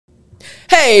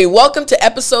Hey, welcome to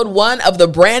episode 1 of the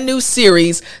brand new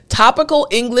series, Topical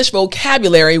English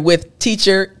Vocabulary with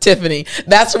Teacher Tiffani.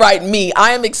 That's right, me.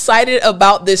 I am excited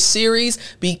about this series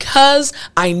because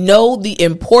I know the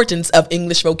importance of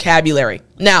English vocabulary.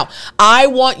 Now, I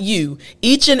want you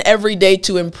each and every day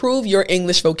to improve your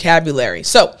English vocabulary.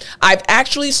 So I've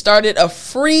actually started a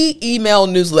free email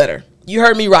newsletter. You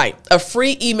heard me right, a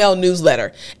free email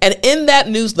newsletter. And in that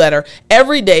newsletter,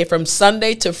 every day from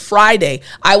Sunday to Friday,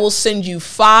 I will send you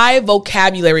 5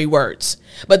 vocabulary words.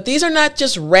 But these are not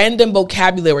just random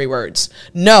vocabulary words.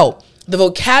 No, the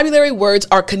vocabulary words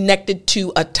are connected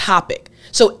to a topic.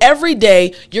 So every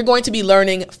day, you're going to be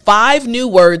learning 5 new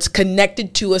words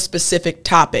connected to a specific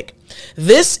topic.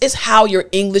 This is how your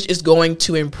English is going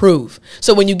to improve.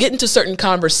 So when you get into certain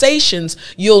conversations,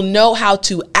 you'll know how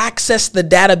to access the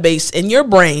database in your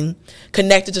brain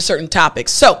connected to certain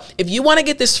topics. So if you want to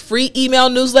get this free email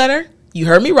newsletter, you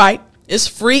heard me right. It's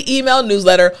free email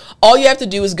newsletter. All you have to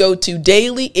do is go to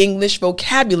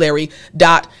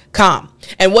dailyenglishvocabulary.com.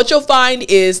 And what you'll find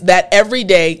is that every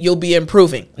day you'll be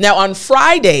improving. Now on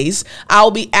Fridays,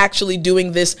 I'll be actually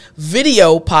doing this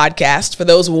video podcast for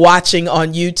those watching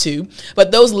on YouTube.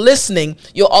 But those listening,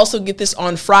 you'll also get this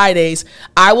on Fridays.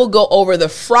 I will go over the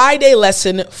Friday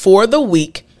lesson for the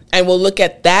week, and we'll look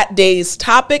at that day's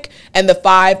topic and the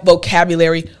 5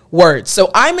 vocabulary words.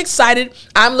 So I'm excited.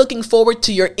 I'm looking forward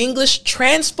to your English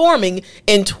transforming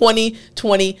in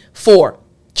 2024.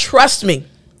 Trust me,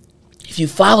 if you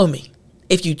follow me,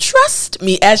 if you trust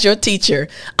me as your teacher,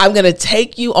 I'm going to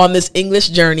take you on this English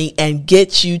journey and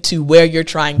get you to where you're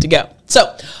trying to go.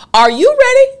 So are you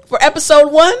ready for episode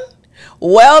 1?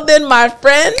 Well then, my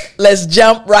friend, let's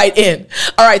jump right in.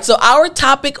 All right, so our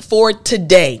topic for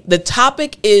today, the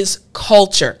topic is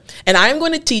culture. And I'm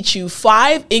going to teach you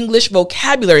 5 English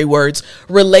vocabulary words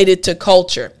related to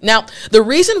culture. Now, the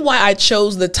reason why I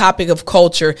chose the topic of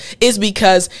culture is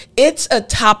because it's a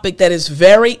topic that is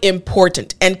very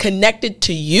important and connected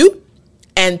to you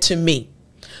and to me.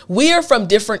 We are from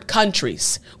different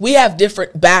countries. We have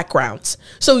different backgrounds.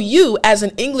 So you, as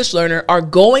an English learner, are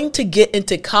going to get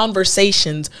into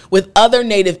conversations with other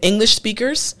native English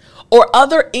speakers or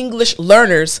other English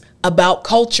learners about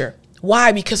culture.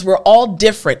 Why? Because we're all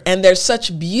different and there's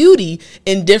such beauty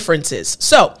in differences.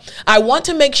 So I want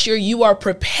to make sure you are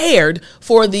prepared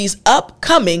for these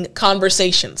upcoming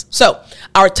conversations. So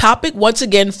our topic once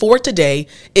again for today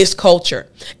is culture.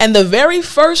 And the very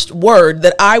first word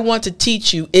that I want to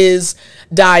teach you is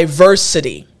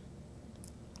diversity.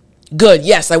 Good.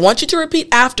 Yes, I want you to repeat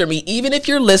after me, even if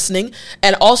you're listening,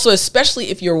 and also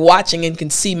especially if you're watching and can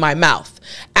see my mouth.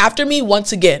 After me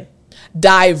once again,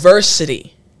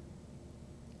 diversity.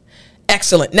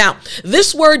 Excellent. Now,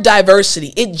 this word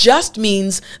diversity, it just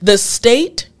means the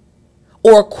state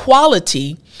or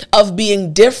quality of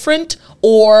being different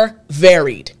or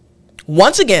varied.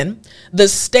 Once again, the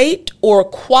state or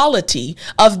quality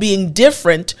of being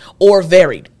different or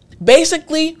varied.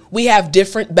 Basically, we have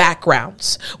different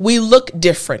backgrounds. We look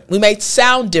different. We may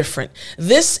sound different.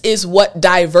 This is what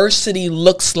diversity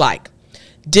looks like.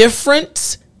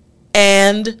 Different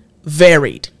and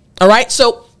varied. All right.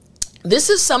 So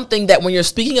this is something that when you're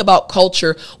speaking about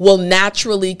culture will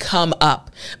naturally come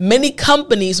up. Many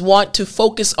companies want to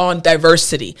focus on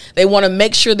diversity. They want to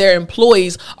make sure their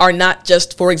employees are not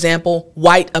just, for example,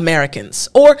 white Americans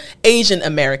or Asian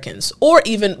Americans or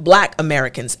even Black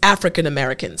Americans, African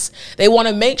Americans. They want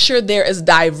to make sure there is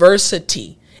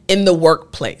diversity in the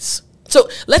workplace. So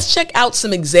let's check out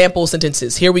some example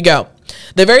sentences. Here we go.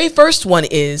 The very first one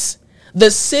is,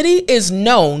 the city is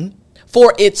known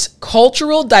for its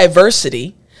cultural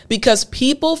diversity because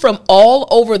people from all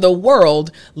over the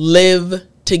world live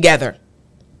together.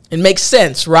 It makes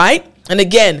sense, right? And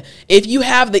again, if you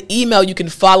have the email, you can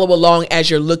follow along as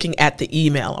you're looking at the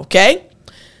email, okay?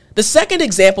 The second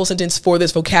example sentence for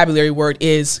this vocabulary word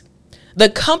is, the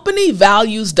company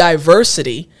values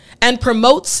diversity and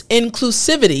promotes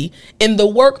inclusivity in the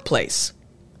workplace.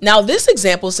 Now, this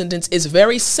example sentence is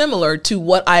very similar to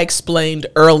what I explained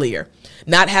earlier.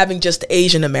 Not having just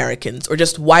Asian Americans or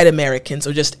just white Americans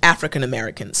or just African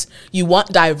Americans. You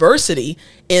want diversity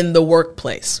in the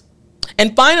workplace.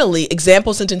 And finally,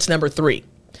 example sentence number 3.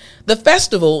 The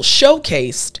festival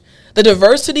showcased the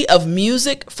diversity of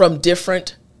music from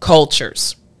different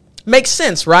cultures. Makes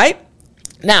sense, right?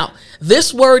 Now,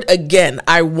 this word again,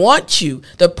 I want you,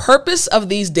 the purpose of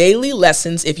these daily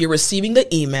lessons, if you're receiving the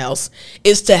emails,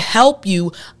 is to help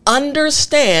you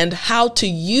understand how to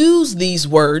use these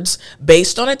words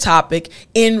based on a topic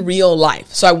in real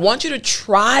life. So I want you to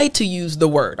try to use the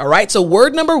word, all right? So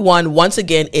word number 1, once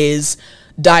again, is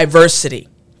diversity.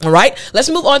 All right, let's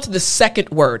move on to the second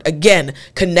word. Again,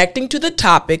 connecting to the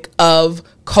topic of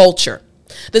culture.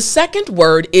 The second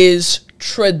word is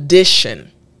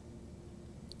tradition.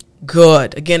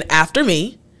 Good. Again, after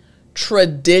me,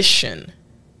 tradition.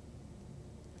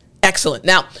 Excellent.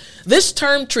 Now, this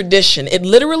term tradition, it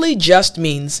literally just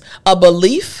means a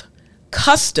belief,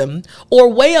 custom,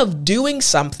 or way of doing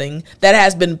something that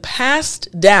has been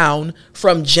passed down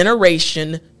from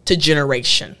generation to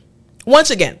generation.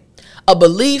 Once again, a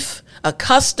belief, a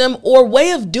custom, or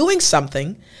way of doing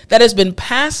something that has been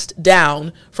passed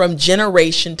down from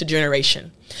generation to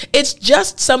generation. It's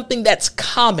just something that's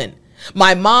common.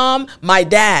 My mom, my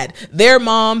dad, their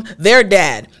mom, their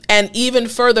dad, and even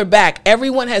further back,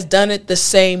 everyone has done it the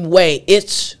same way.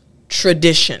 It's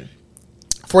tradition.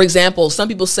 For example, some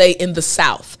people say in the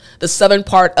South, the southern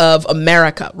part of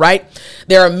America, right?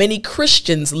 There are many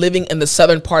Christians living in the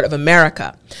southern part of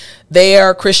America. They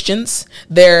are Christians.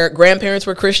 Their grandparents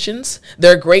were Christians.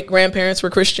 Their great-grandparents were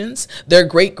Christians. Their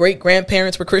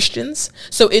great-great-grandparents were Christians.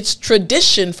 So it's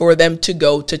tradition for them to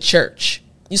go to church.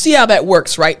 You see how that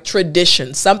works, right?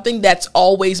 Tradition, something that's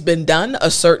always been done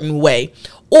a certain way,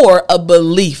 or a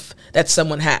belief that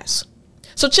someone has.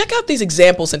 So check out these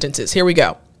example sentences. Here we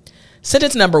go.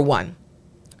 Sentence number 1.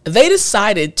 They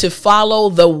decided to follow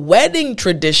the wedding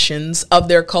traditions of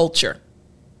their culture.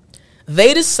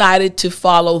 They decided to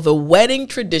follow the wedding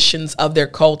traditions of their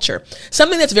culture.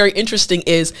 Something that's very interesting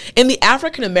is in the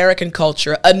African American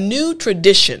culture, a new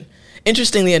tradition,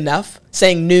 interestingly enough,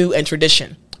 saying new and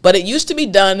tradition, but it used to be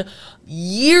done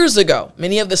years ago.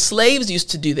 Many of the slaves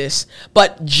used to do this,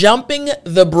 but jumping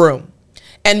the broom.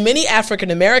 And many African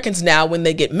Americans now, when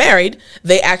they get married,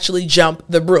 they actually jump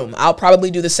the broom. I'll probably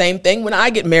do the same thing when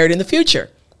I get married in the future.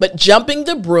 But jumping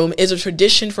the broom is a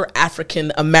tradition for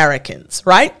African Americans,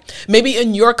 right? Maybe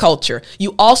in your culture,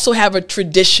 you also have a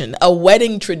tradition, a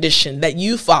wedding tradition that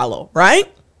you follow, right?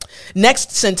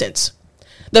 Next sentence.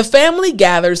 The family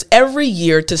gathers every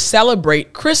year to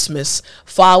celebrate Christmas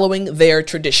following their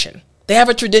tradition. They have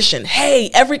a tradition.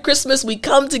 Hey, every Christmas we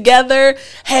come together.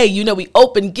 Hey, we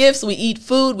open gifts, we eat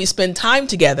food, we spend time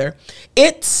together.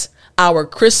 It's our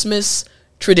Christmas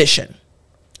tradition.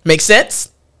 Make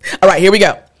sense? All right, here we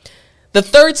go. The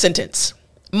third sentence.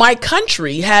 My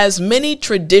country has many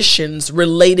traditions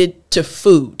related to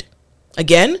food.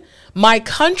 Again, my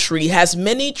country has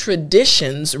many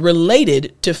traditions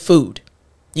related to food.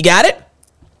 You got it?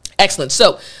 Excellent.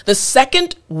 So the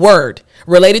second word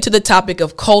related to the topic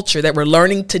of culture that we're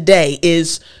learning today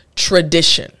is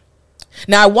tradition.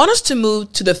 Now, I want us to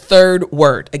move to the third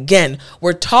word. Again,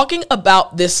 we're talking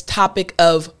about this topic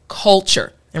of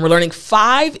culture, and we're learning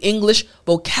 5 English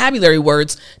vocabulary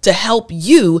words to help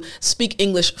you speak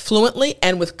English fluently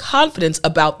and with confidence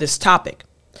about this topic.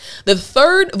 The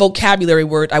third vocabulary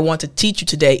word I want to teach you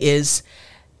today is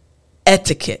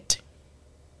etiquette.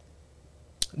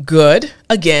 Good.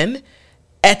 Again,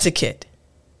 etiquette.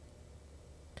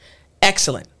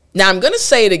 Excellent. Now, I'm going to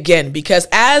say it again because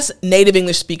as native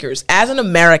English speakers, as an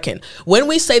American, when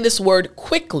we say this word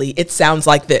quickly, it sounds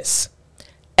like this.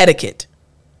 Etiquette.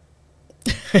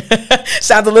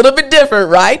 Sounds a little bit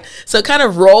different, right? So it kind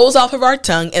of rolls off of our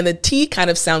tongue and the T kind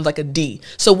of sounds like a D.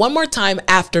 So one more time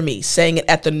after me, saying it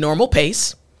at the normal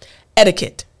pace.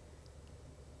 Etiquette.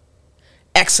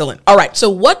 Excellent. All right. So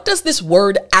what does this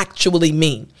word actually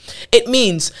mean? It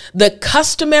means the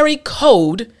customary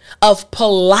code of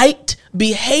polite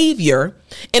behavior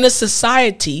in a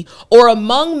society or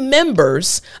among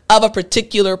members of a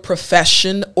particular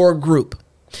profession or group.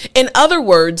 In other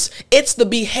words, it's the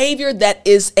behavior that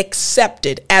is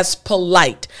accepted as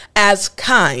polite, as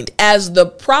kind, as the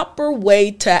proper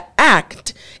way to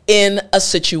act in a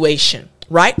situation,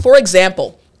 right? For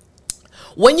example,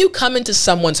 when you come into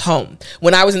someone's home,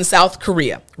 when I was in South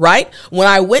Korea, right? When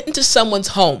I went into someone's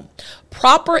home,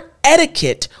 proper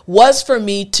etiquette was for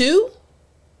me to,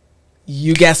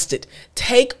 you guessed it,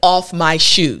 take off my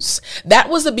shoes. That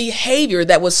was a behavior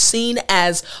that was seen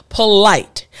as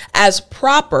polite, as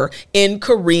proper in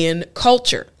Korean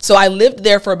culture. So I lived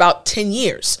there for about 10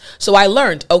 years. So I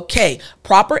learned, okay,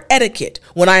 proper etiquette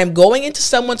when I am going into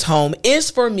someone's home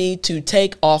is for me to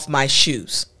take off my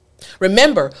shoes.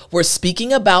 Remember, we're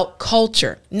speaking about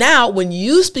culture. Now, when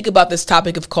you speak about this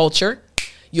topic of culture,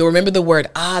 you'll remember the word,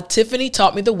 Tiffani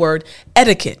taught me the word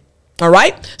etiquette. All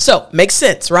right? So, makes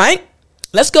sense, right?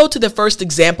 Let's go to the first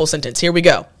example sentence. Here we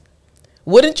go.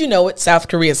 Wouldn't you know it, South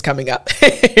Korea is coming up.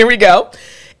 Here we go.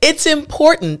 It's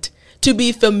important to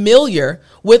be familiar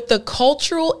with the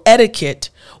cultural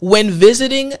etiquette when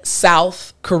visiting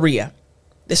South Korea.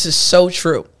 This is so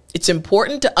true. It's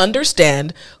important to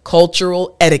understand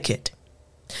cultural etiquette.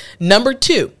 Number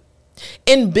 2,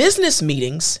 In business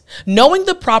meetings, knowing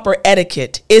the proper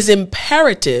etiquette is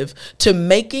imperative to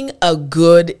making a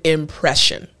good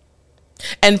impression.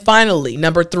 And finally,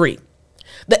 number 3,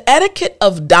 the etiquette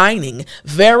of dining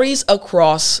varies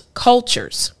across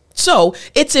cultures. So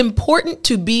it's important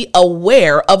to be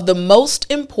aware of the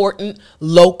most important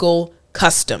local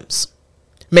customs.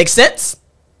 Make sense?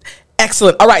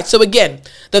 Excellent. All right. So again,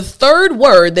 the third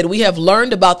word that we have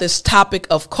learned about this topic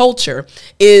of culture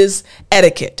is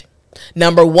etiquette.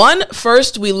 Number 1,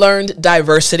 first we learned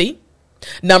diversity.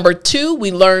 Number 2,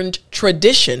 we learned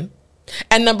tradition.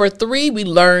 And number 3, we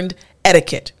learned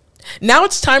etiquette. Now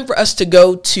it's time for us to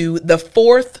go to the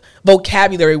fourth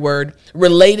vocabulary word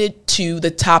related to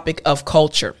the topic of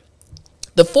culture.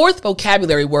 The fourth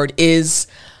vocabulary word is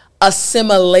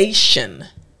assimilation.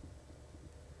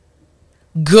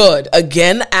 Good.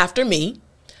 Again, after me.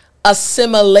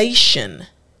 Assimilation.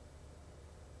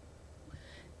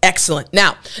 Excellent.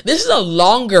 Now, this is a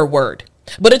longer word,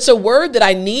 but it's a word that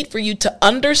I need for you to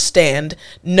understand,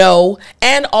 know,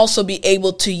 and also be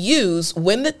able to use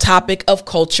when the topic of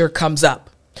culture comes up.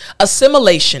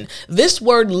 Assimilation. This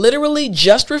word literally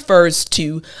just refers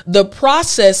to the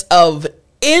process of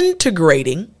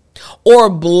integrating or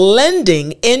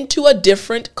blending into a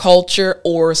different culture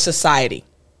or society.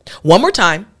 One more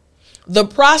time. The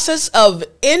process of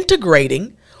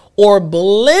integrating or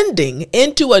blending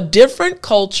into a different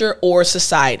culture or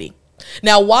society.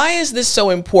 Now, why is this so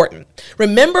important?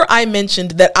 Remember, I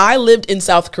mentioned that I lived in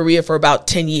South Korea for about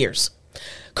 10 years.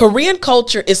 Korean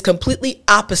culture is completely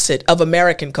opposite of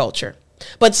American culture.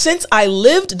 But since I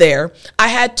lived there, I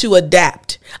had to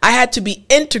adapt. I had to be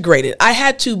integrated. I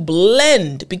had to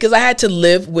blend because I had to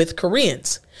live with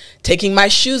Koreans. Taking my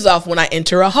shoes off when I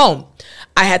enter a home.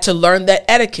 I had to learn that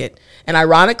etiquette. And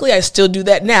ironically, I still do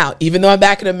that now. Even though I'm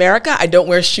back in America, I don't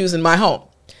wear shoes in my home.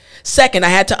 Second, I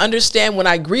had to understand when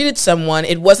I greeted someone,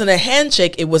 it wasn't a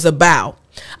handshake, it was a bow.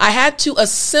 I had to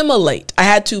assimilate. I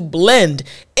had to blend,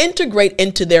 integrate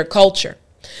into their culture.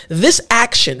 This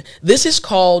action, this is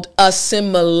called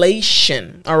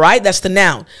assimilation. All right, that's the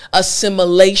noun,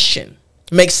 assimilation.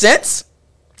 Makes sense?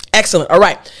 Excellent. All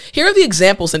right, here are the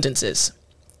example sentences.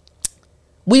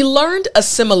 We learned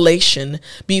assimilation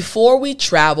before we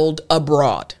traveled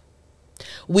abroad.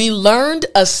 We learned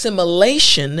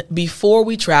assimilation before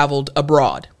we traveled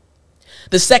abroad.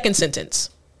 The second sentence.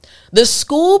 The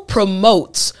school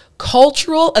promotes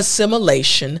cultural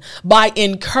assimilation by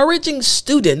encouraging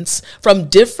students from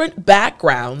different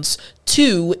backgrounds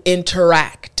to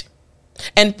interact.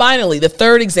 And finally, the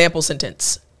third example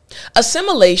sentence.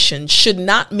 Assimilation should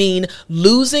not mean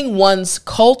losing one's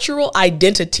cultural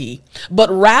identity, but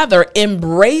rather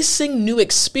embracing new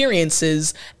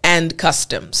experiences and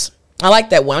customs. I like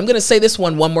that one. I'm going to say this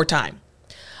one more time.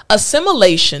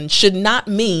 Assimilation should not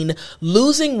mean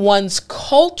losing one's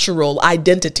cultural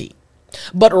identity,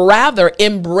 but rather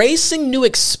embracing new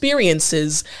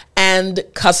experiences and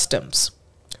customs.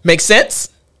 Make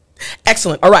sense?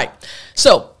 Excellent. All right.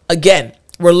 So again,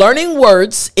 we're learning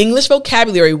words, English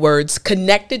vocabulary words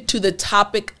connected to the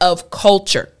topic of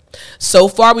culture. So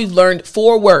far, we've learned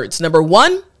 4 words. Number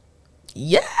 1,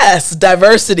 yes,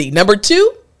 diversity. Number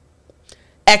 2,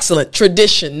 excellent,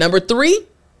 tradition. Number 3,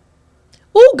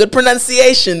 good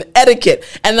pronunciation, etiquette.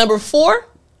 And number 4,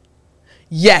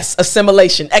 yes,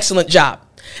 assimilation. Excellent job.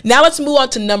 Now let's move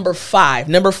on to number 5.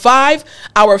 Number 5,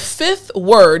 our 5th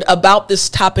word about this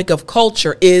topic of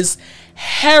culture is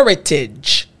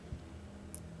heritage.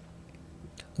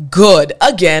 Good.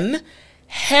 Again,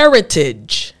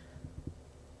 heritage.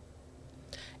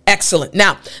 Excellent.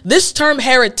 Now, this term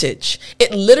heritage,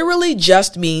 it literally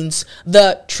just means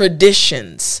the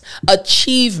traditions,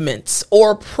 achievements,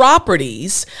 or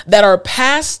properties that are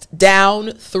passed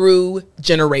down through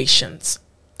generations.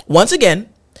 Once again,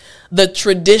 the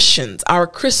traditions, our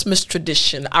Christmas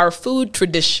tradition, our food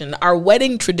tradition, our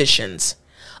wedding traditions,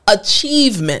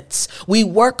 achievements. We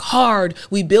work hard,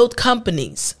 we build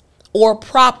companies. Or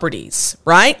properties,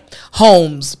 right?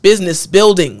 Homes, business,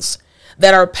 buildings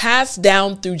that are passed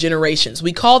down through generations.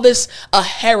 We call this a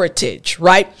heritage,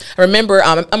 right? I remember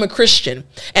I'm a Christian,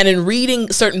 and in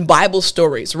reading certain Bible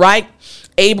stories, right?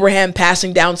 Abraham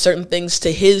passing down certain things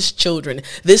to his children.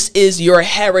 This is your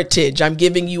heritage. I'm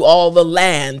giving you all the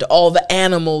land, all the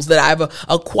animals that I've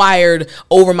acquired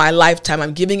over my lifetime.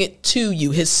 I'm giving it to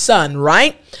you, his son,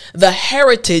 right? The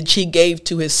heritage he gave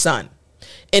to his son.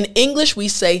 In English, we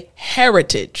say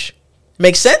heritage.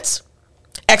 Make sense?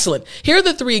 Excellent. Here are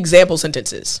the 3 example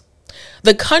sentences.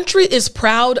 The country is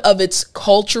proud of its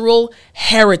cultural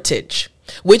heritage,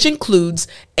 which includes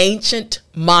ancient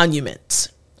monuments.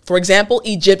 For example,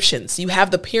 Egyptians, you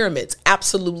have the pyramids,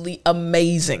 absolutely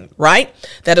amazing, right?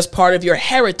 That is part of your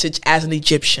heritage as an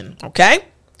Egyptian, okay?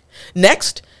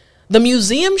 Next, the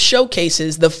museum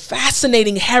showcases the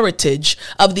fascinating heritage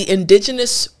of the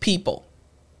indigenous people.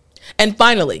 And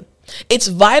finally, it's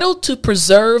vital to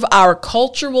preserve our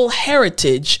cultural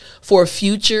heritage for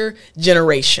future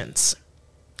generations.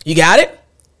 You got it?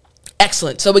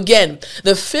 Excellent. So again,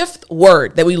 the fifth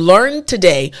word that we learned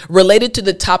today related to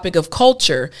the topic of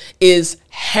culture is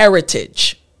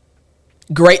heritage.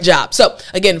 Great job. So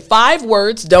again, 5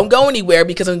 words. Don't go anywhere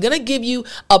because I'm going to give you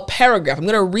a paragraph. I'm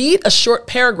going to read a short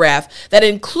paragraph that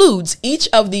includes each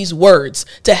of these words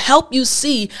to help you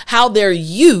see how they're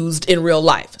used in real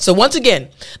life. So once again,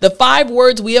 the 5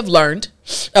 words we have learned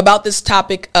about this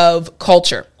topic of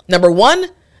culture. Number 1,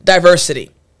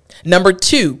 diversity. Number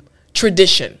 2,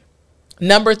 tradition.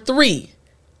 Number 3,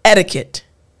 etiquette.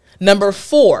 Number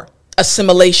 4,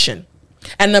 assimilation.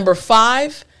 And number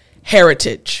 5,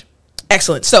 heritage.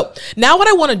 Excellent. So now what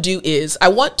I want to do is I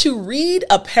want to read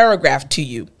a paragraph to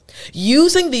you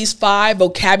using these 5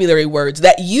 vocabulary words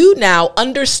that you now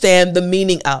understand the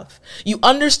meaning of. You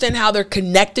understand how they're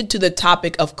connected to the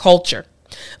topic of culture.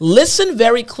 Listen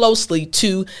very closely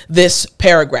to this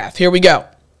paragraph. Here we go.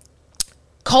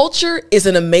 Culture is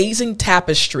an amazing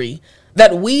tapestry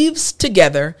that weaves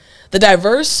together the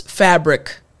diverse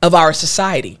fabric of our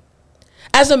society.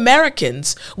 As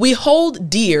Americans, we hold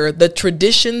dear the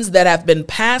traditions that have been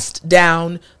passed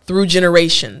down through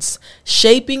generations,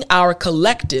 shaping our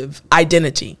collective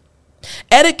identity.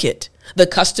 Etiquette, the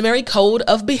customary code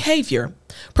of behavior,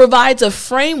 provides a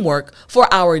framework for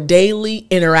our daily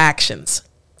interactions.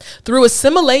 Through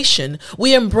assimilation,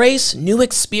 we embrace new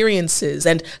experiences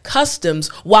and customs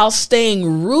while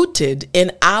staying rooted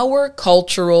in our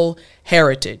cultural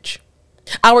heritage.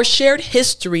 Our shared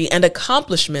history and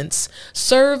accomplishments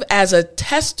serve as a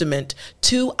testament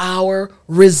to our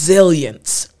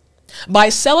resilience. By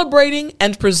celebrating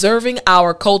and preserving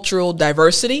our cultural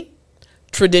diversity,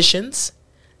 traditions,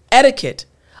 etiquette,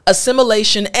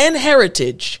 assimilation, and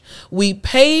heritage, we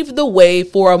pave the way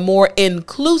for a more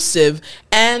inclusive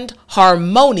and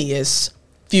harmonious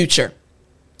future.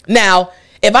 Now,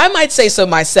 if I might say so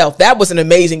myself, that was an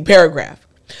amazing paragraph.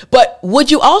 But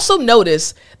would you also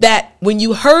notice that when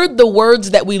you heard the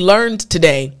words that we learned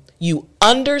today, you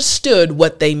understood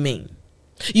what they mean?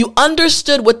 You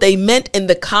understood what they meant in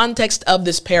the context of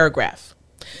this paragraph.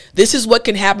 This is what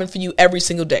can happen for you every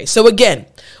single day. So again,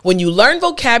 when you learn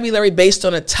vocabulary based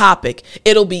on a topic,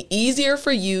 it'll be easier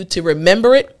for you to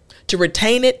remember it, to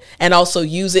retain it, and also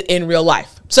use it in real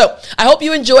life. So I hope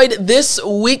you enjoyed this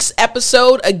week's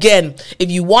episode. Again, if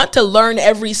you want to learn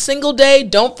every single day,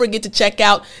 don't forget to check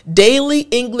out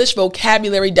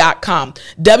dailyenglishvocabulary.com,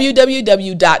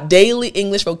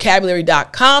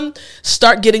 www.dailyenglishvocabulary.com.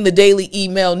 Start getting the daily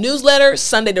email newsletter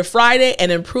Sunday to Friday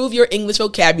and improve your English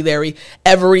vocabulary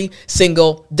every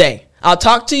single day. I'll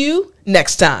talk to you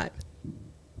next time.